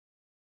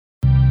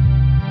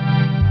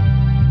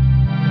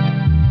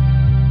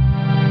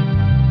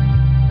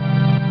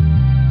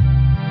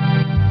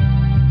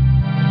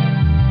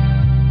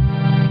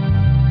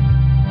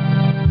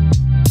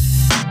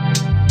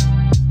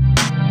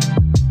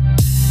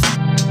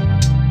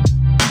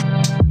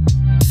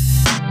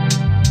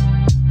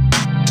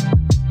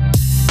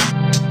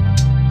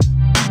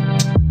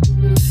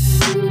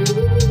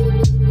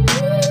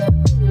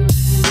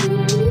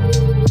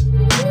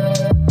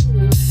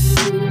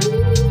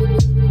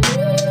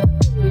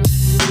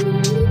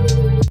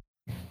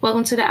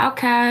Welcome to the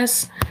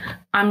Outcast.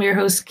 I'm your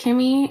host,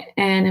 Kimmy,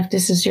 and if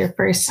this is your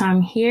first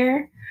time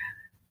here,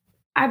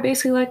 I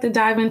basically like to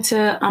dive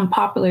into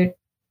unpopular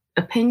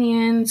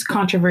opinions,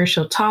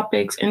 controversial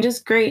topics, and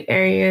just great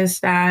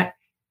areas that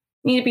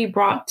need to be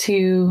brought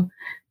to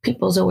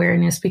people's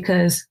awareness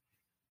because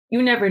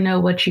you never know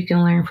what you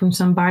can learn from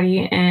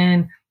somebody.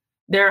 And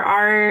there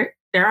are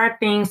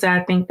things that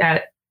I think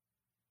that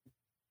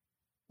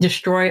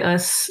destroy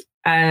us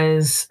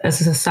as a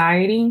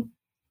society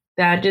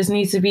that just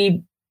needs to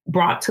be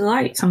brought to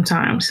light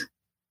sometimes.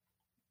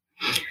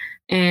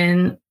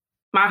 And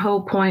my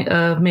whole point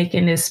of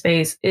making this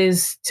space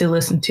is to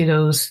listen to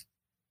those,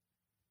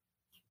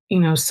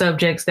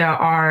 subjects that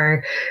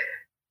are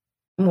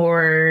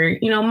more,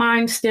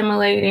 mind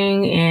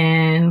stimulating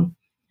and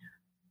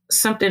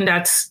something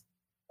that's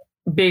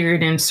bigger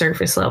than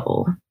surface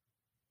level.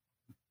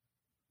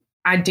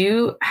 I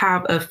do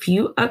have a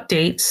few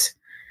updates.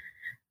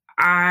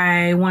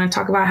 I want to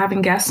talk about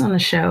having guests on the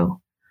show.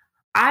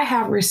 I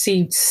have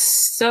received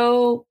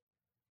so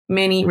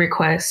many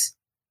requests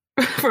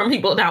from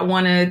people that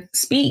want to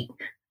speak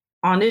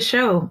on this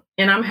show.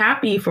 And I'm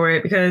happy for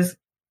it because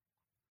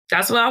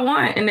that's what I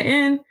want in the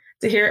end,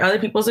 to hear other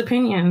people's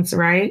opinions,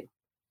 right?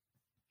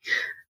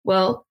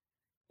 Well,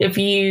 if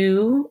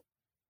you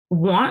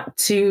want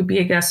to be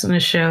a guest on the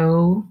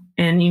show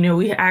and,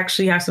 we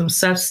actually have some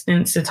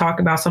substance to talk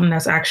about, something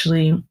that's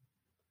actually,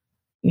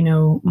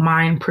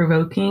 mind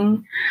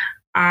provoking,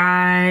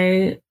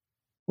 I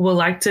would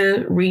like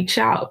to reach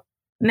out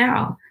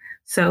now.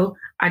 So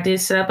I did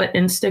set up an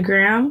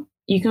Instagram.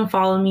 You can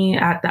follow me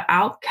at the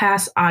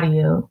Outcast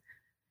Audio.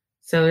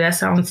 So that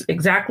sounds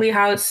exactly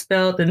how it's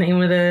spelled, the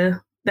name of the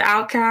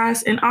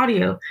Outcast and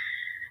Audio.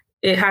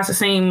 It has the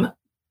same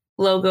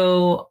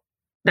logo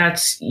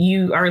that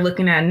you are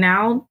looking at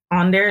now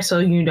on there, so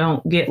you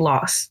don't get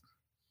lost.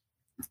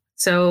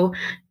 So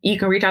you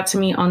can reach out to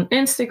me on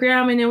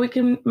Instagram and then we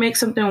can make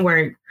something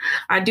work.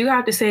 I do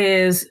have to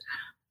say is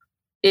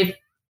if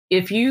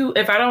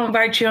I don't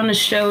invite you on the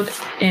show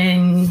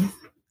and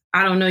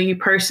I don't know you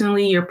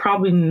personally, you're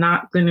probably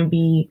not going to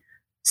be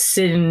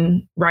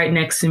sitting right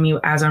next to me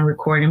as I'm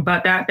recording.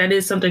 But that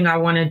is something I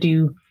want to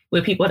do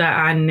with people that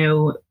I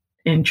know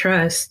and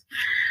trust.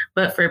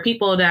 But for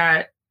people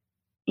that,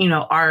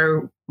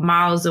 are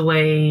miles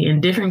away in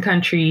different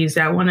countries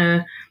that want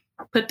to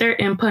put their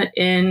input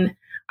in,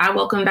 I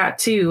welcome that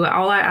too.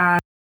 All I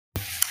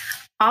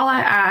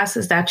ask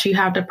is that you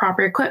have the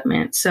proper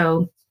equipment.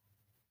 So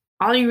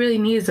all you really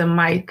need is a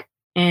mic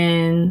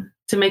and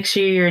to make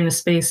sure you're in a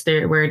space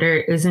there where there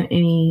isn't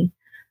any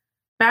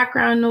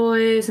background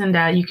noise and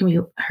that you can be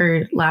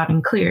heard loud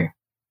and clear.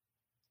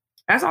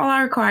 That's all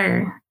I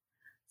require.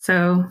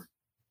 So,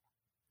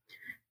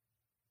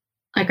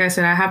 like I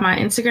said, I have my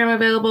Instagram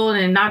available,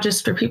 and not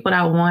just for people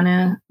that want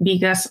to be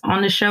guests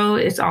on the show.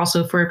 It's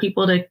also for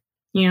people to,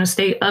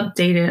 stay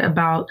updated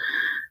about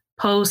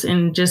posts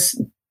and just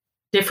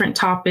different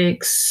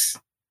topics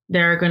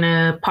that are going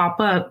to pop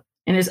up.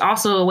 And it's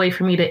also a way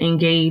for me to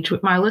engage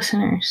with my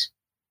listeners.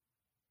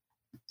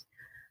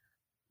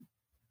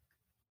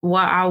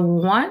 What I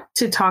want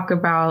to talk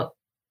about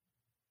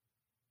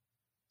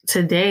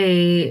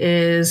today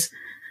is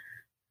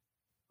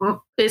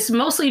it's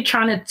mostly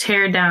trying to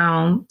tear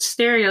down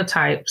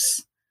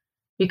stereotypes,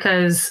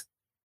 because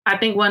I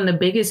think one of the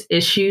biggest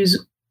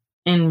issues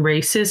in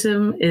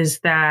racism is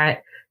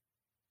that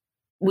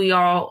we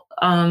all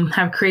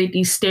have created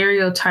these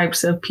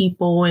stereotypes of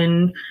people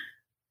and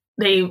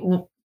they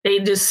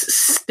just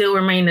still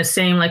remain the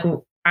same. Like,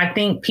 I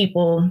think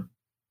people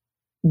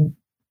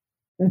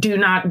do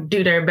not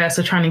do their best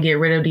of trying to get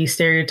rid of these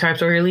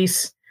stereotypes, or at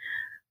least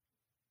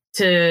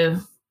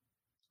to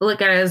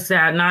look at it as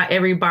that not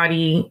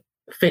everybody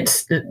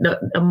fits the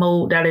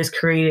mold that is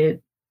created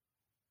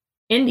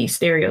in these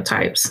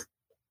stereotypes.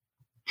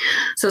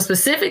 So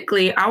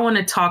specifically, I want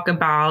to talk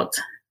about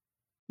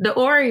the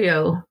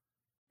Oreo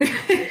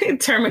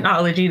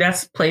terminology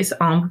that's placed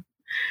on,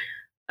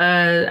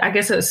 I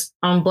guess it's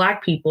on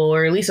Black people,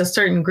 or at least a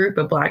certain group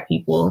of Black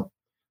people.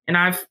 And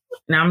I'm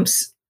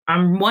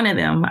one of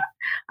them.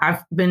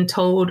 I've been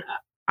told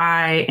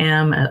I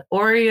am an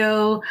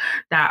Oreo,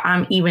 that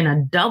I'm even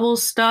a double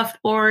stuffed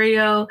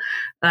Oreo.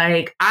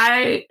 Like,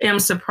 I am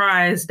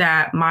surprised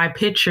that my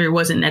picture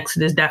wasn't next to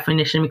this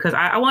definition, because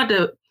I wanted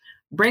to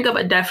bring up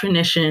a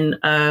definition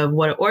of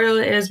what an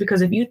Oreo is,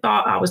 because if you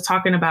thought I was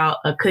talking about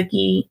a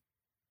cookie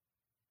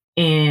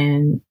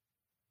and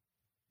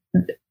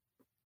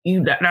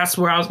that's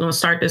where I was going to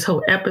start this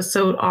whole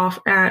episode off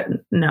at,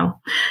 no,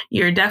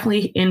 you're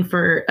definitely in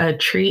for a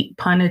treat,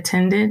 pun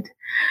intended.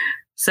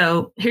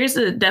 So here's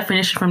the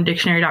definition from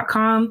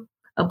dictionary.com.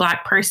 A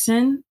Black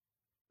person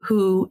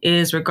who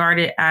is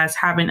regarded as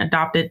having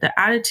adopted the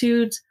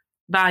attitudes,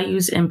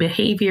 values, and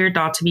behavior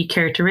thought to be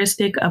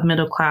characteristic of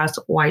middle-class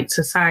white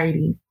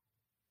society.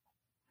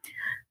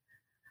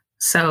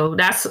 So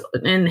that's,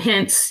 and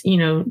hence,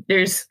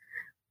 there's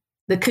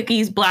the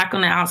cookie's Black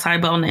on the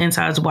outside, but on the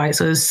inside is white.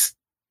 So it's,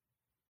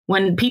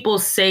 when people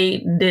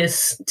say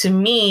this to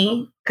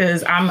me,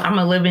 because I'm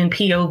a living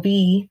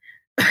POV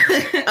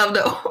of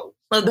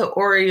of the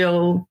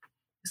Oreo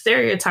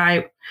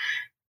stereotype,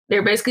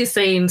 they're basically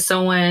saying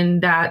someone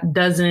that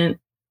doesn't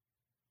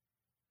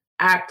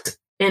act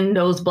in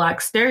those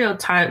Black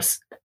stereotypes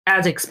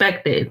as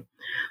expected.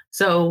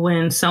 So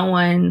when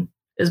someone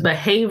is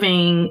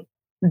behaving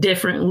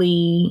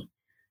differently,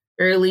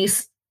 or at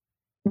least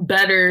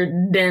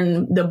better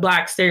than the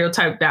Black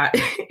stereotype that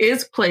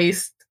is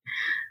placed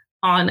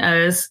on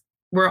us,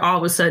 we're all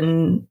of a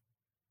sudden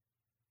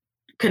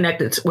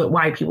connected with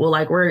white people.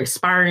 Like, we're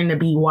aspiring to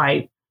be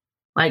white.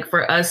 Like,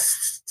 for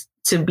us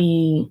to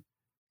be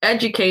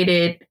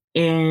educated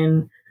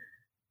and,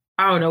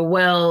 I don't know,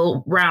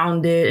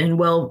 well-rounded and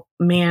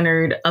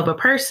well-mannered of a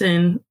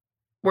person,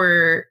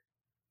 we're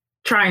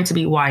trying to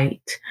be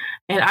white.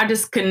 And I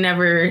just could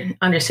never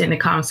understand the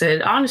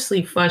concept. It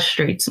honestly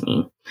frustrates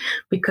me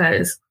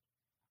because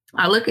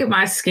I look at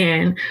my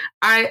skin.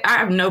 I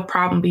have no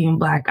problem being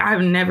Black.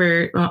 I've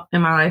never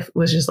in my life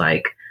was just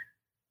like,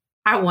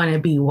 I want to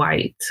be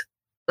white.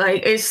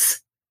 Like,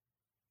 it's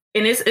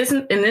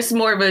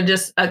more of a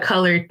just a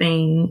color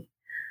thing,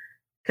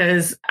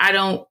 because I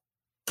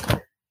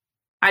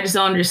just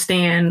don't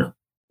understand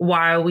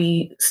why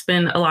we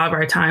spend a lot of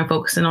our time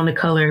focusing on the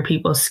color of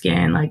people's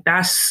skin. Like,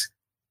 that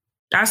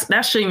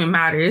shouldn't even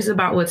matter. It's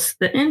about what's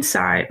the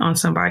inside on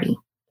somebody.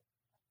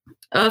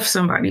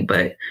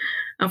 But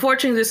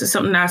unfortunately, this is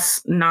something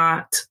that's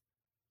not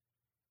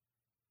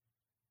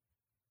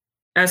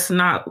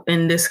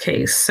in this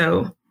case.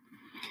 So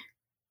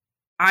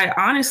I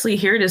honestly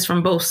hear this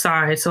from both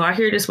sides. So I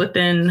hear this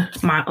within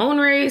my own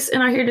race,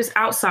 and I hear this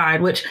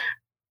outside, which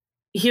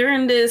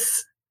hearing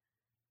this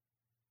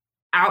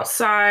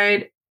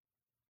outside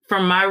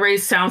from my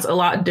race sounds a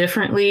lot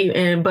differently.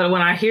 But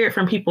when I hear it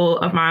from people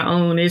of my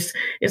own, it's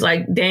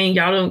like, dang,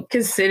 y'all don't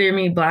consider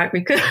me Black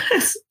because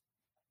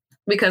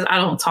I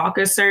don't talk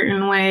a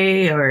certain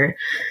way, or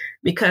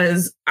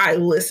because I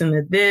listen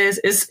to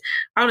this. It's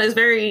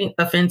very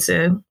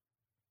offensive.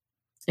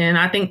 And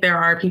I think there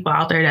are people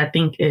out there that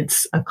think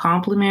it's a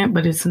compliment,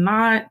 but it's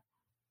not.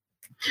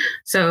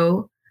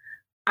 So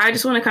I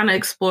just want to kind of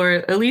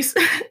explore at least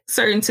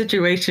certain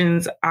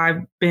situations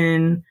I've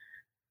been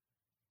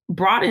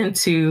brought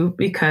into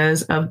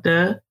because of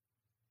the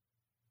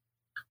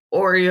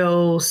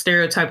Oreo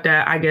stereotype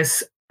that I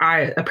guess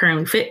I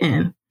apparently fit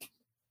in.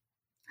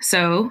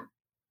 So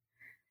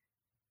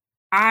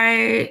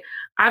I've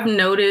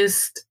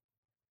noticed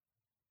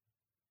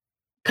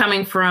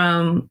coming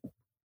from,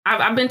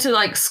 I've been to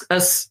like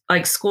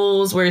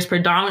schools where it's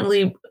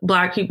predominantly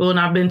Black people, and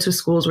I've been to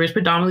schools where it's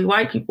predominantly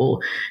white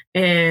people,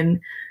 and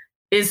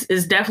it's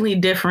definitely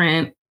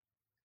different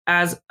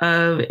as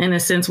of, in a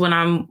sense, when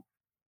I'm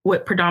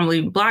with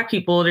predominantly Black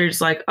people, they're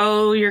just like,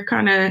 oh, you're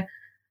kind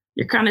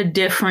of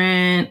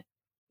different.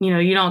 You know,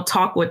 you don't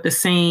talk with the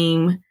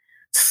same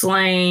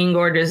slang,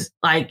 or just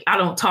like, I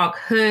don't talk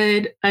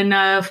hood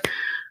enough,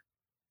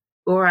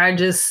 or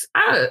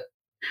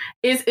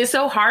it's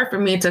so hard for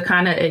me to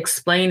kind of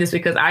explain this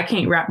because I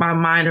can't wrap my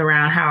mind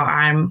around how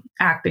I'm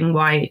acting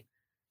white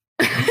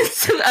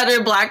to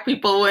other Black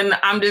people when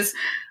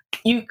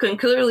you can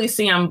clearly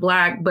see I'm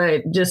Black,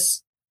 but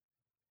just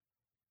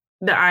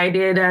the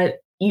idea that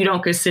you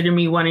don't consider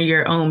me one of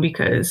your own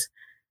because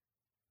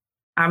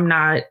I'm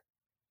not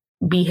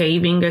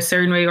behaving a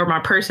certain way, or my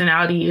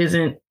personality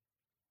isn't,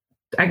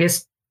 I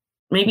guess,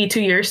 maybe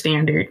to your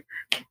standard.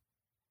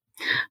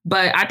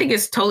 But I think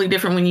it's totally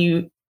different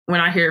when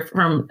I hear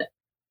from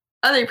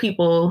other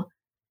people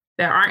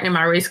that aren't in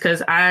my race,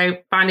 because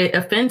I find it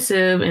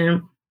offensive,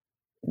 and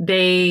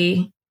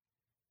they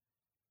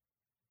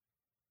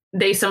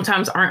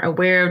sometimes aren't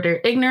aware of their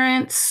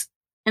ignorance,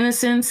 in a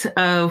sense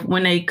of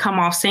when they come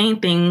off saying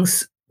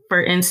things.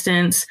 For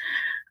instance,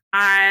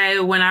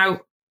 when I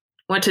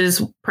went to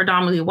this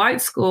predominantly white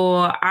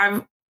school,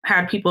 I've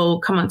had people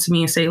come up to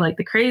me and say like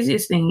the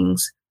craziest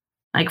things.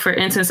 Like, for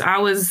instance, I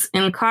was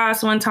in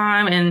class one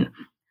time and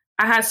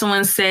I had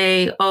someone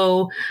say,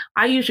 oh,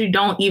 I usually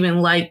don't even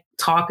like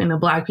talking to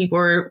Black people,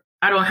 or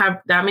I don't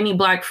have that many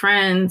Black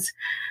friends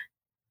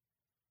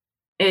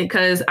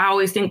because I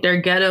always think they're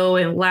ghetto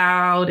and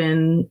loud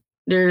and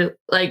they're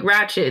like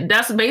ratchet.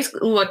 That's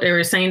basically what they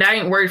were saying. That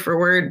ain't word for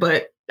word,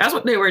 but that's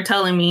what they were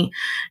telling me.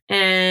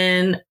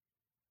 And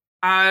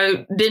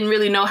I didn't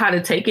really know how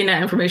to take in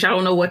that information. I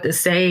don't know what to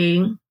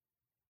say.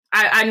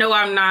 I know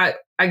I'm not,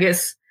 I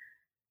guess,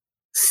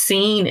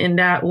 seen in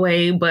that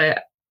way,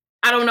 but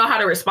I don't know how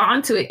to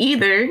respond to it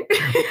either.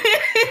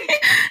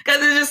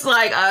 Because it's just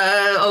like,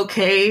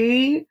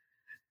 okay.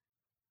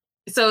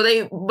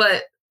 So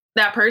but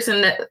that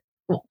person that,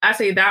 I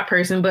say that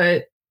person,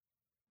 but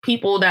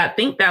people that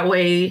think that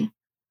way,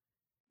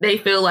 they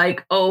feel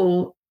like,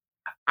 oh,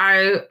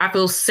 I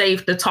feel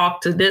safe to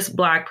talk to this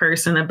Black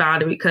person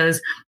about it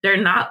because they're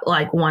not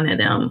like one of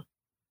them.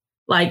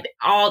 Like,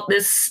 all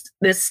this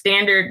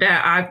standard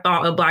that I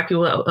thought of Black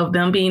people, of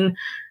them being,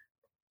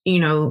 you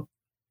know,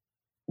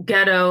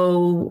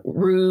 ghetto,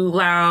 rude,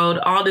 loud,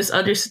 all this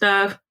other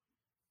stuff.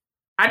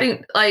 I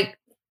think, like,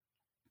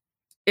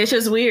 it's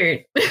just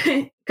weird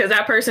because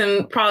that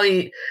person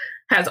probably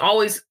has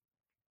always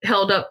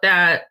held up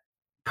that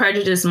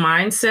prejudice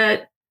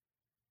mindset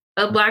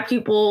of Black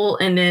people.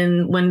 And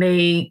then when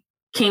they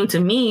came to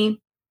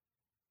me,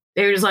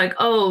 they were just like,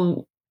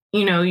 oh,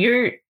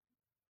 you're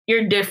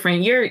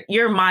different.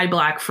 You're my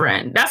Black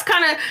friend. That's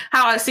kind of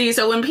how I see it.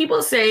 So when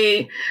people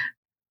say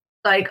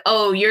like,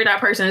 oh, you're that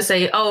person to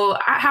say, oh,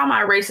 how am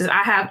I racist?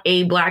 I have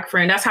a Black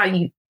friend.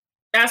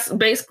 That's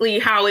basically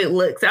how it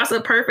looks. That's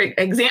a perfect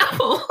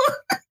example.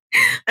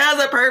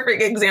 That's a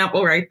perfect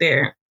example right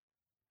there.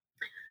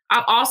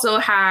 I've also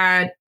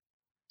had,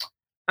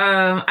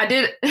 I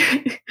did,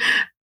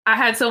 I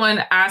had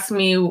someone ask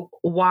me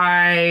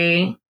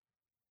why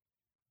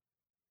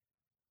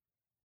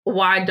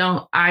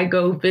don't I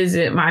go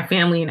visit my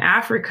family in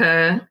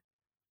Africa?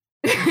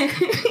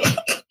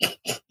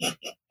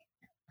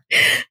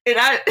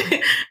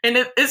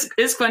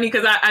 It's funny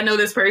because I know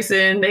this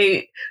person.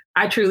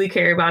 I truly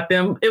care about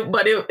them.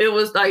 But it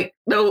was like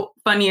the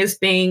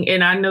funniest thing.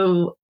 And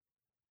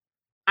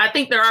I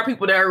think there are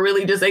people that are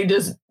really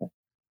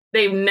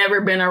they've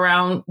never been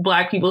around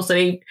Black people, so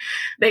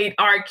they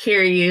are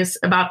curious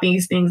about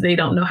these things. They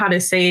don't know how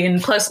to say it.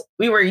 And plus,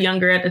 we were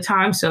younger at the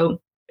time,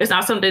 so it's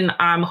not something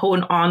I'm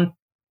holding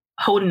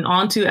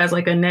on to as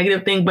like a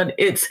negative thing, but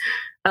it's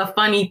a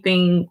funny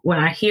thing when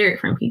I hear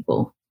it from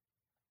people.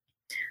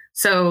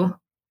 So,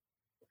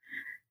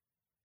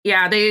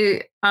 yeah,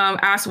 they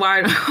asked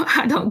why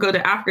I don't go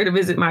to Africa to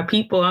visit my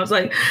people. I was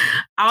like,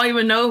 I don't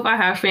even know if I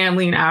have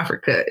family in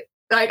Africa.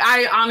 Like,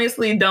 I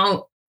honestly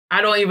don't.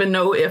 I don't even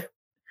know if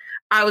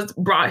I was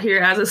brought here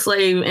as a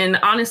slave. And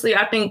honestly,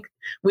 I think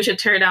we should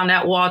tear down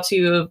that wall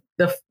too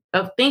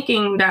of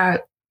thinking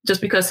that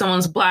just because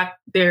someone's Black,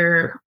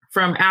 they're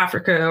from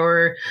Africa,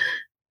 or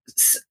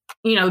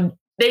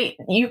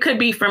you could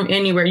be from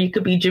anywhere. You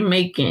could be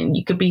Jamaican.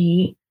 You could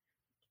be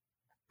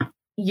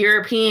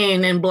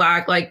European and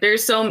Black. Like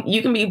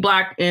you can be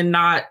Black and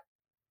not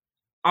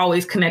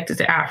always connected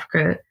to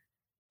Africa.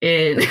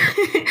 And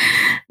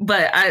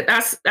but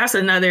that's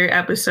another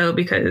episode,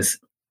 because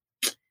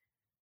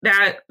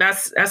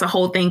that's a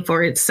whole thing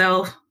for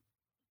itself.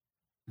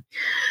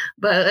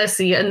 But let's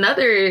see,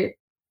 another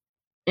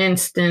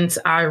instance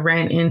I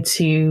ran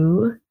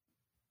into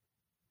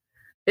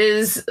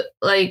is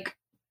like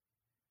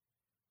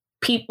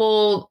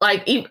people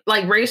like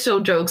racial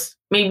jokes.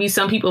 Maybe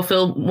some people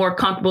feel more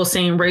comfortable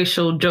saying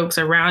racial jokes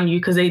around you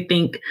because they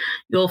think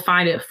you'll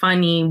find it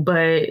funny,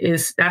 but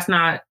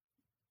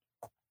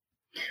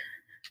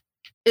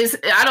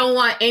I don't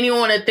want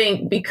anyone to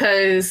think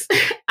because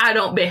I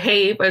don't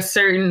behave a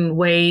certain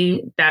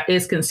way that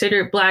is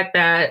considered Black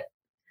that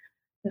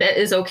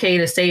is okay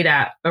to say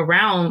that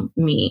around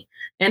me.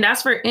 And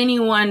that's for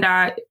anyone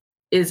that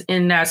is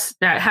in that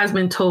has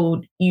been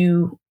told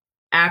you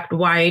act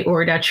white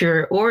or that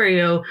you're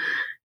Oreo.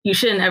 You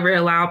shouldn't ever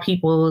allow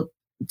people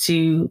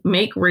to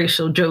make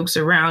racial jokes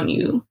around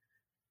you.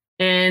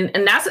 And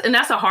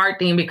that's a hard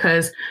thing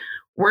because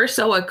we're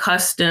so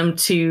accustomed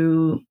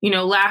to,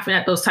 laughing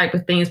at those type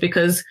of things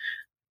because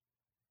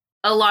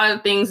a lot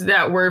of things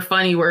that were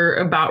funny were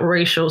about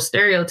racial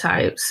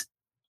stereotypes.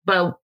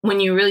 But when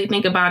you really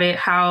think about it,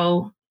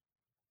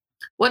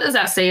 what does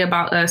that say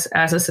about us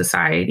as a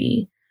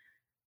society?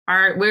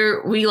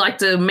 We like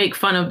to make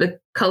fun of the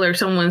color of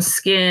someone's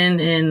skin,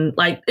 and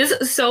like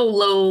it's so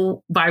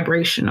low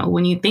vibrational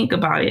when you think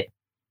about it.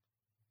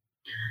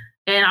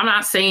 And I'm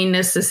not saying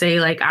this to say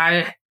like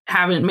I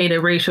haven't made a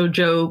racial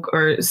joke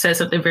or said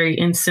something very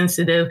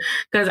insensitive,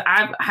 because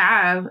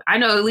I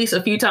know at least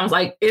a few times,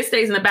 like it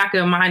stays in the back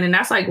of my mind. And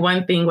that's like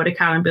one thing with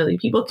accountability.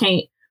 People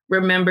can't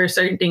remember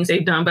certain things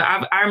they've done, but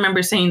I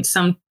remember saying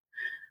some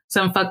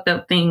fucked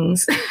up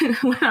things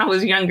when I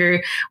was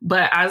younger.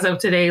 But as of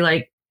today,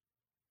 like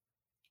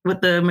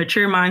with the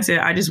mature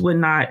mindset, I just would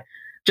not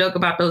joke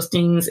about those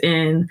things.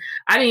 And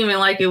I didn't even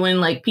like it when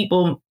like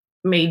people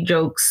made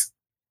jokes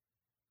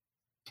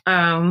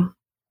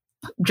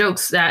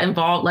that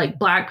involve like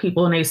Black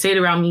people, and they say it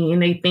around me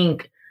and they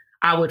think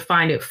I would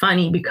find it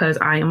funny because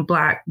I am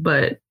Black,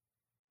 but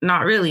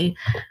not really.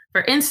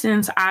 For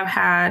instance, I've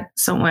had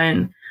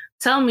someone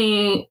tell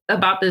me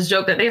about this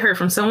joke that they heard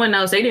from someone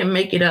else. They didn't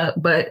make it up,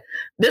 but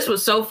this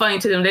was so funny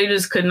to them. They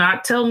just could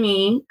not tell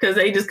me because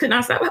they just could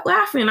not stop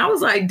laughing. I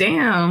was like,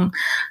 damn,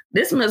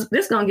 this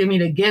gonna give me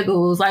the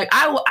giggles. Like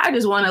I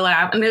just want to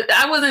laugh. And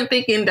I wasn't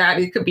thinking that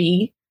it could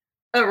be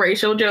a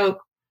racial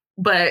joke,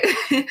 but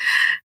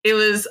it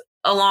was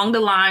along the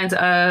lines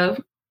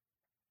of,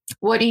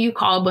 what do you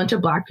call a bunch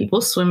of Black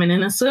people swimming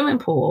in a swimming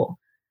pool?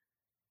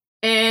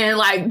 And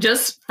like,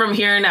 just from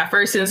hearing that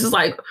first sentence, it's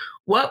like,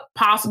 what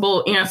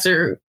possible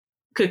answer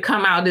could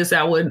come out of this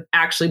that would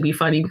actually be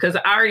funny? Because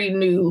I already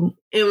knew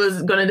it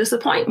was going to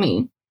disappoint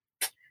me.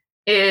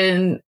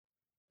 And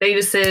they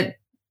just said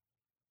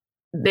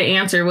the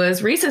answer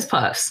was Reese's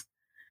Puffs.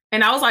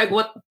 And I was like,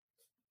 what?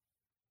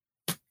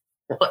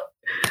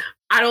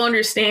 I don't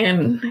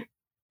understand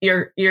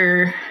where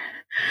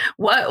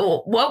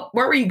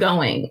were you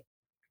going?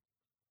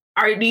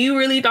 Do you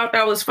really thought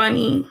that was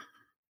funny?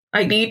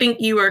 Like, do you think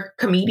you were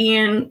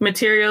comedian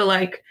material?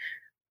 Like,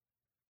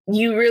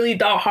 you really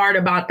thought hard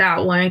about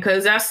that one?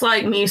 Because that's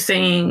like me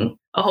saying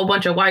a whole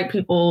bunch of white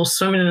people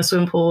swimming in a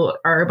swimming pool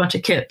are a bunch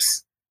of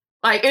kips.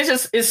 Like,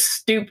 it's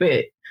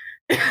stupid.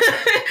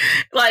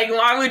 Like,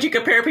 why would you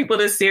compare people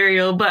to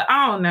cereal? But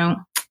I don't know.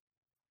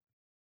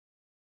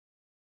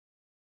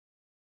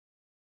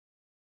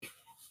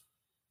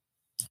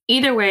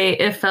 Either way,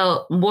 it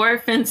felt more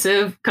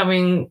offensive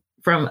coming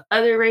from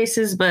other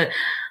races, but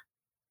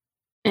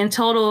in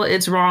total,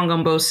 it's wrong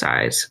on both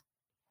sides.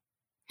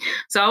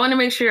 So I want to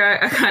make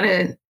sure I kind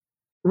of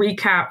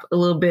recap a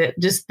little bit,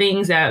 just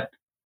things that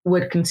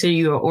would consider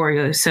you an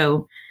Oreo.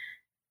 So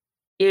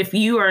if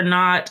you are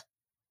not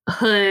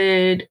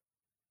hood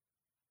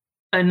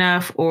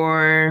enough,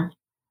 or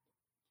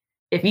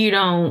if you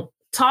don't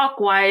talk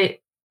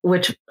white,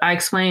 which I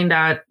explained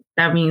that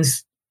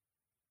means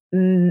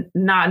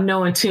not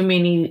knowing too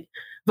many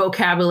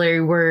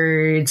vocabulary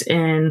words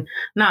and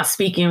not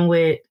speaking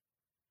with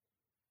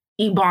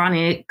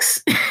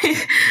ebonics,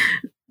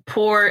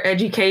 poor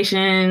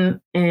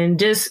education, and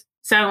just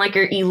sound like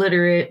you're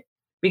illiterate.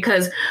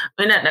 Because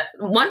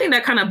one thing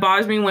that kind of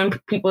bothers me when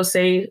people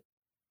say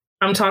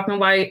I'm talking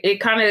white,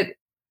 it kind of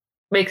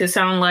makes it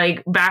sound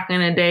like back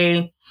in the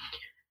day,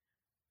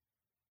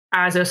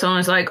 as if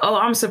someone's like, oh,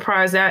 I'm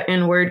surprised that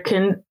N-word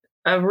can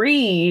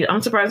read.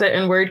 I'm surprised that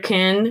N-word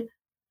can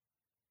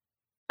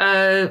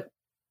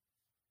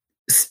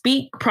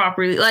speak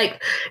properly.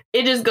 Like,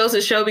 it just goes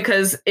to show,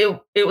 because it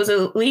was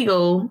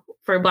illegal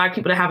for Black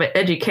people to have an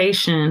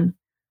education.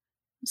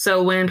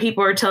 So when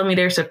people are telling me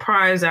they're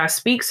surprised I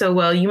speak so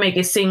well, you make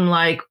it seem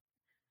like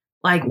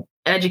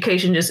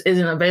education just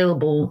isn't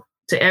available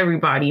to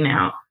everybody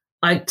now.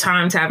 Like,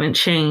 times haven't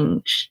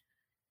changed.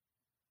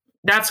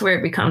 That's where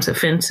it becomes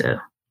offensive.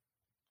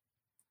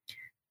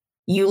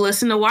 You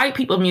listen to white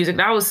people music.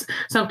 That was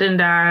something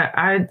that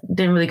I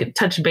didn't really get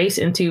touch base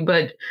into,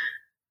 but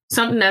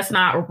something that's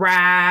not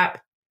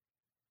rap,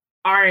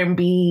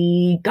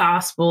 R&B,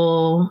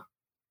 gospel,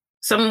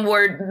 some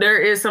where there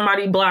is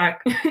somebody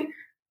Black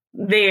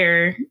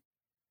there.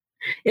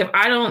 If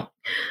I don't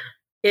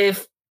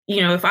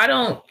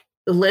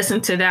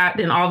listen to that,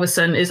 then all of a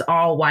sudden it's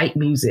all white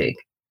music.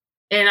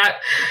 And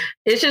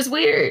it's just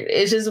weird.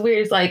 It's just weird.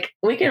 It's like,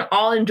 we can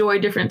all enjoy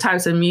different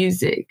types of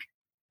music.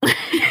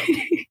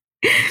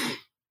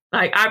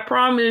 Like, I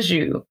promise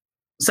you,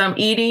 some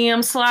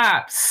EDM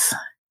slaps.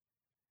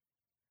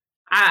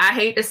 I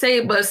hate to say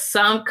it, but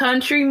some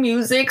country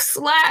music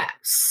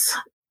slaps.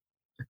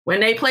 When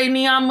they play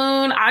Neon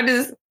Moon,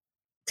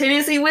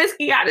 Tennessee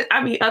Whiskey,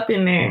 I be up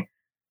in there.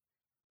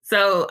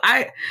 So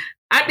I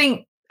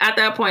think at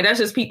that point, that's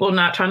just people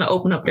not trying to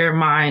open up their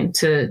mind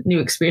to new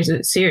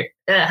experiences.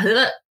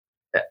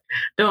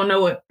 Don't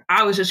know what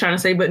I was just trying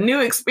to say, but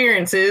new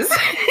experiences.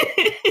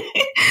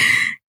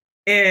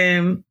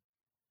 And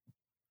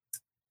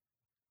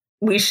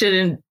we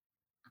shouldn't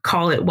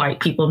call it white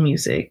people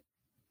music.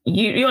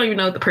 You don't even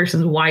know if the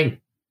person's white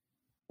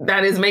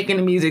that is making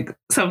the music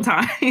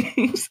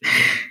sometimes.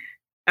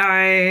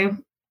 I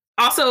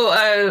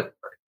also,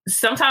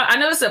 sometimes, I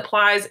know this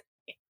applies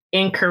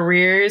in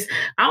careers.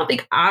 I don't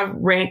think I've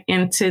ran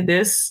into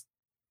this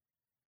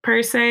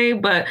per se,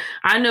 but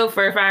I know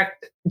for a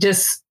fact,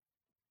 just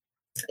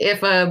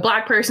if a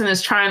Black person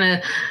is trying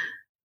to,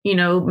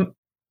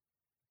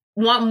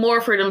 want more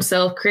for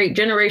themselves, create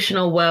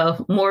generational wealth,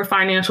 more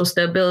financial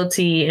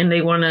stability, and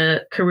they want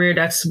a career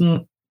that's,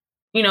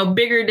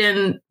 bigger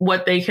than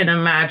what they can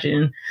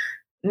imagine.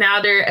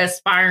 Now they're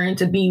aspiring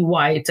to be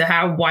white, to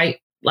have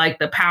white, like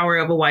the power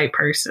of a white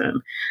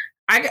person.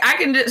 I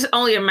can just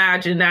only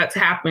imagine that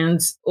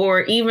happens,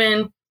 or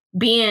even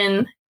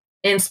being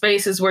in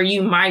spaces where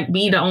you might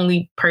be the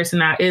only person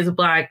that is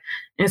Black.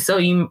 And so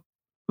you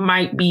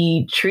might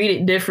be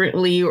treated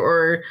differently,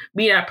 or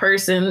be that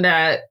person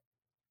that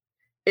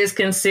is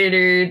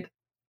considered,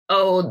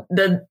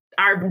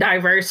 our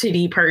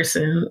diversity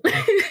person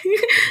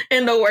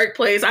in the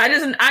workplace.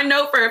 I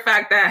know for a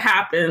fact that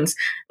happens.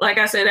 Like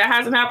I said, that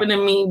hasn't happened to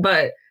me,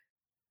 but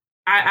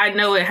I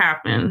know it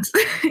happens.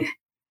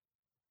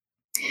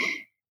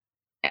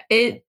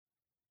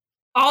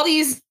 All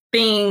these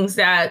things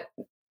that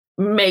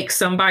make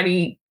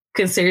somebody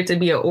considered to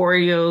be an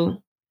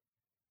Oreo.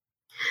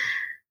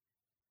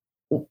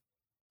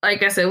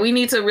 Like I said, we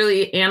need to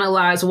really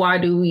analyze, why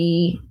do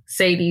we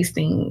say these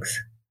things?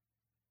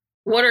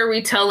 What are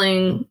we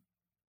telling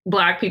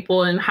Black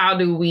people, and how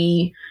do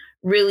we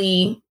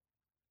really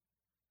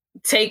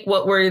take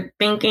what we're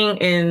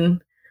thinking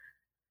and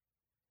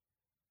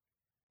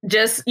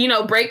just,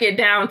 break it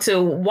down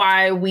to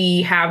why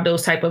we have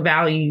those type of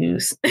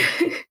values?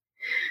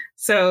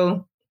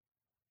 So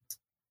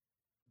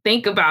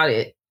think about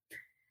it.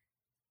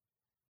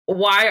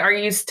 Why are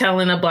you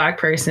telling a Black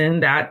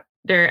person that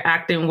they're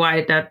acting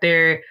white, that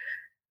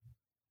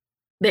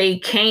they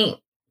can't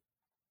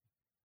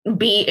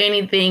be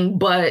anything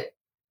but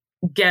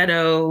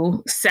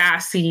ghetto,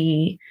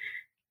 sassy,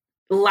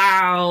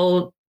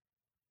 loud,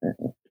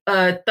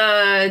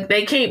 thug?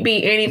 They can't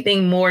be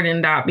anything more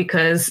than that,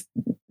 because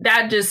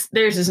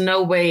there's just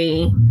no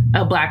way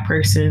a Black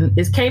person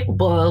is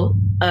capable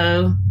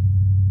of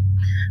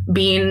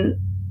being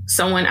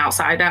someone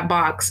outside that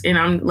box. And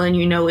I'm letting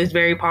you know, it's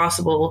very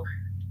possible.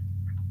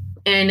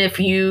 And if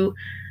you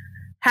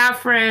have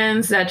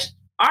friends that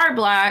are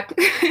Black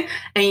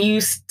and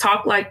you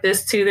talk like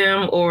this to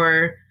them,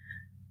 or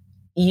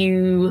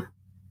you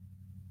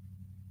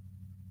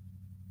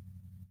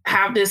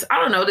have this, I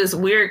don't know, this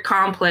weird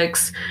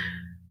complex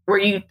where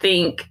you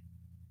think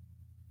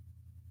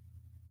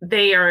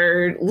they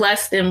are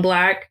less than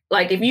Black.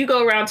 Like if you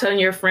go around telling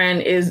your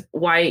friend is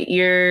white,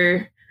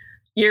 you're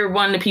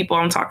one of the people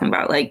I'm talking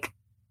about. Like,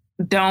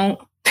 don't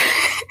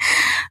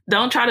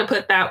try to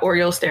put that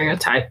Oreo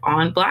stereotype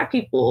on Black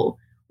people.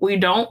 We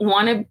don't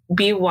want to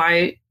be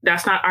white.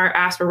 That's not our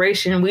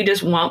aspiration. We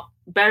just want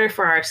better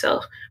for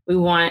ourselves. We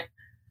want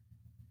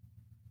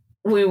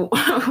we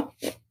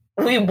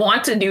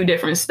want to do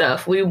different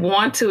stuff. We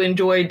want to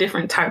enjoy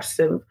different types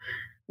of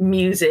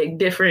music,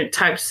 different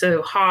types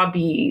of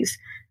hobbies.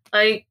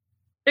 Like,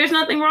 there's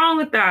nothing wrong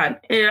with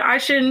that. I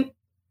shouldn't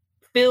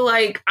feel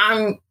like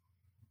I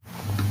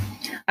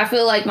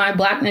feel like my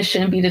Blackness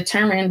shouldn't be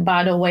determined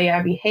by the way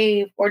I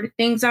behave or the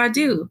things I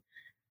do.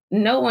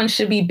 No one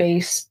should be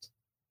based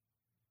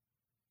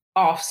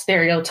off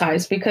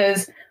stereotypes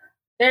because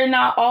they're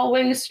not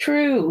always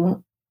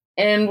true.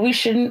 And we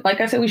shouldn't,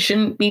 like I said, we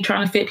shouldn't be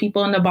trying to fit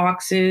people into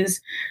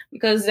boxes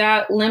because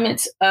that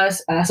limits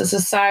us as a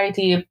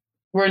society. If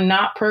we're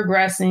not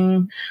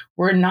progressing,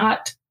 we're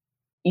not,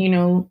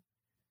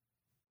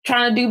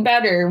 trying to do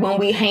better when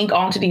we hang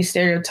on to these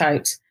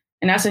stereotypes.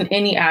 And that's in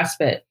any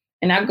aspect.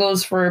 And that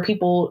goes for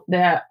people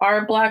that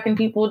are Black and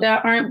people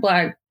that aren't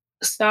Black.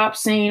 Stop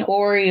saying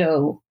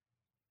Oreo.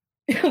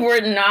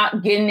 We're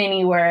not getting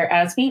anywhere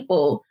as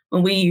people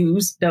when we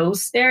use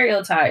those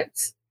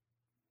stereotypes.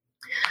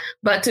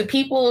 But to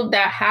people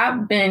that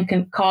have been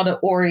called an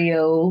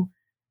Oreo,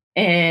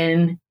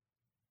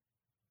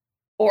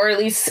 or at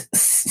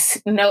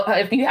least know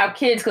if you have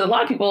kids, because a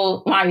lot of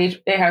people my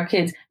age, they have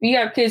kids. If you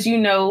have kids,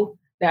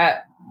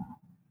 that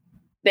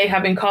they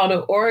have been called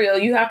an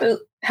Oreo. You have to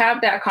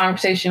have that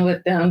conversation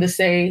with them to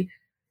say,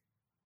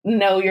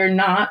 no, you're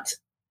not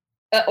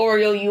an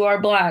Oreo, you are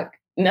Black.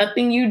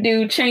 Nothing you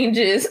do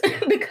changes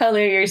the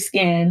color of your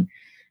skin.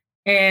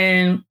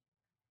 And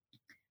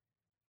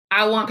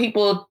I want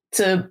people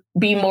to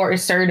be more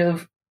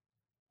assertive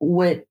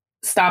with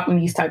stopping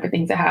these type of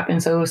things that happen.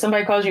 So if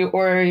somebody calls you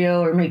Oreo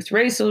or makes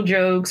racial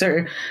jokes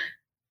or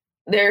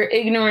their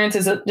ignorance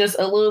is just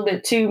a little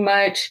bit too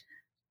much,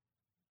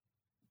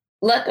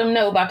 let them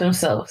know about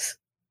themselves.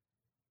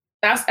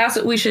 That's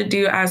what we should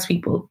do as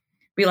people.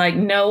 Be like,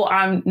 no,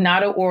 I'm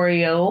not an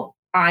Oreo.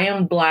 I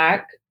am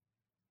Black.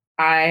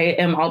 I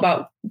am all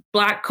about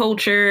Black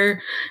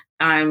culture.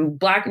 I'm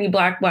Blackity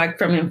Black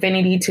from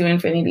infinity to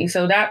infinity.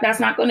 So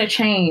that's not going to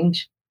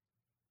change.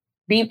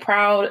 Be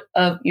proud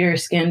of your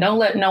skin. Don't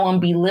let no one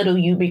belittle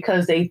you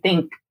because they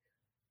think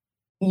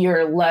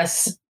you're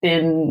less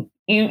than,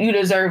 you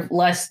deserve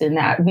less than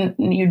that.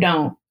 You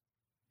don't.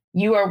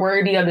 You are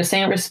worthy of the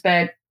same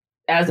respect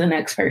as the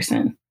next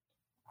person.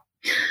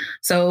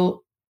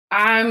 So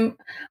I've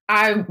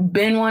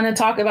been wanting to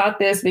talk about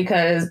this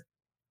because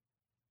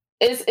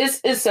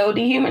it's so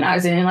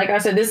dehumanizing. And like I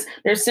said,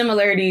 there's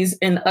similarities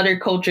in other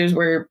cultures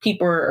where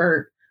people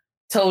are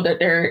told that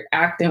they're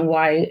acting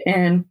white.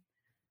 And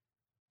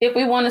if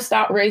we want to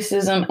stop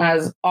racism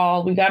as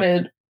all, we got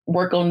to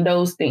work on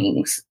those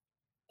things.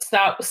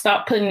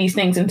 Stop putting these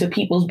things into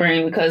people's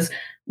brain because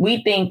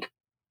we think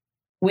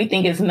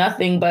it's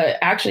nothing, but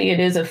actually it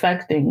is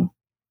affecting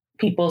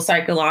people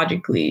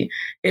psychologically.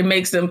 It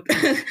makes them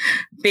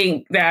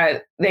think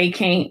that they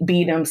can't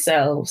be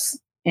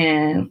themselves.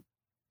 And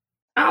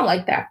I don't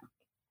like that.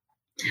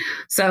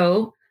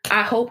 So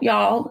I hope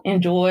y'all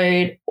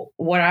enjoyed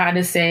what I had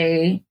to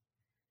say.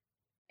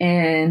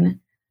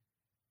 And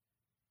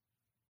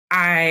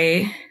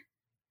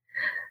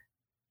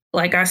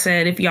like I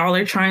said, if y'all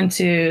are trying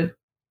to,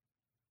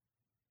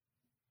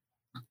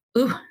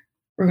 we're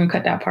going to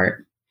cut that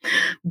part.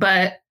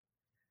 But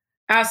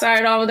outside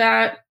of all of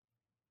that,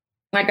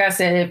 like I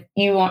said, if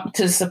you want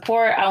to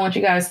support, I want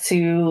you guys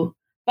to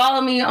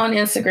follow me on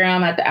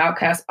Instagram at the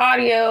Outcast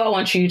Audio. I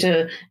want you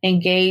to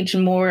engage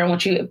more. I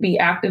want you to be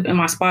active in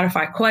my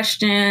Spotify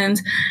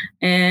questions.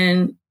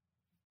 And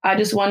I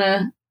just want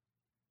to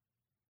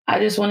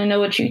know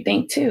what you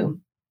think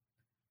too.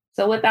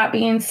 So with that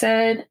being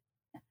said,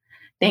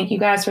 thank you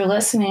guys for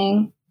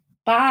listening.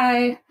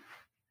 Bye.